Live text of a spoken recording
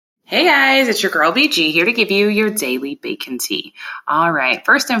Hey guys, it's your girl BG here to give you your daily bacon tea. All right,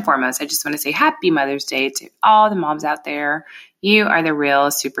 first and foremost, I just want to say happy Mother's Day to all the moms out there. You are the real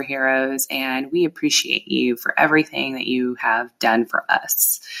superheroes, and we appreciate you for everything that you have done for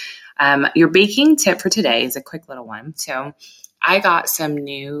us. Your baking tip for today is a quick little one. So I got some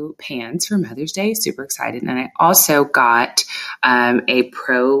new pans for Mother's Day, super excited. And I also got a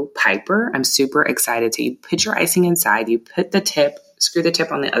Pro Piper. I'm super excited. So you put your icing inside, you put the tip, screw the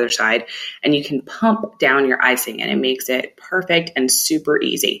tip on the other side, and you can pump down your icing and it makes it perfect and super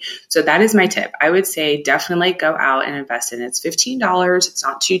easy. So that is my tip. I would say definitely go out and invest in it. It's $15. It's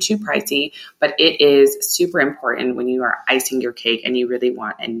not too pricey, but it is super important when you are icing your cake and you really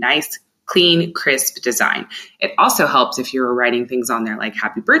want a nice, clean, crisp design. It also helps if you're writing things on there like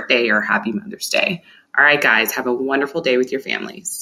happy birthday or happy Mother's Day. All right, guys, have a wonderful day with your families.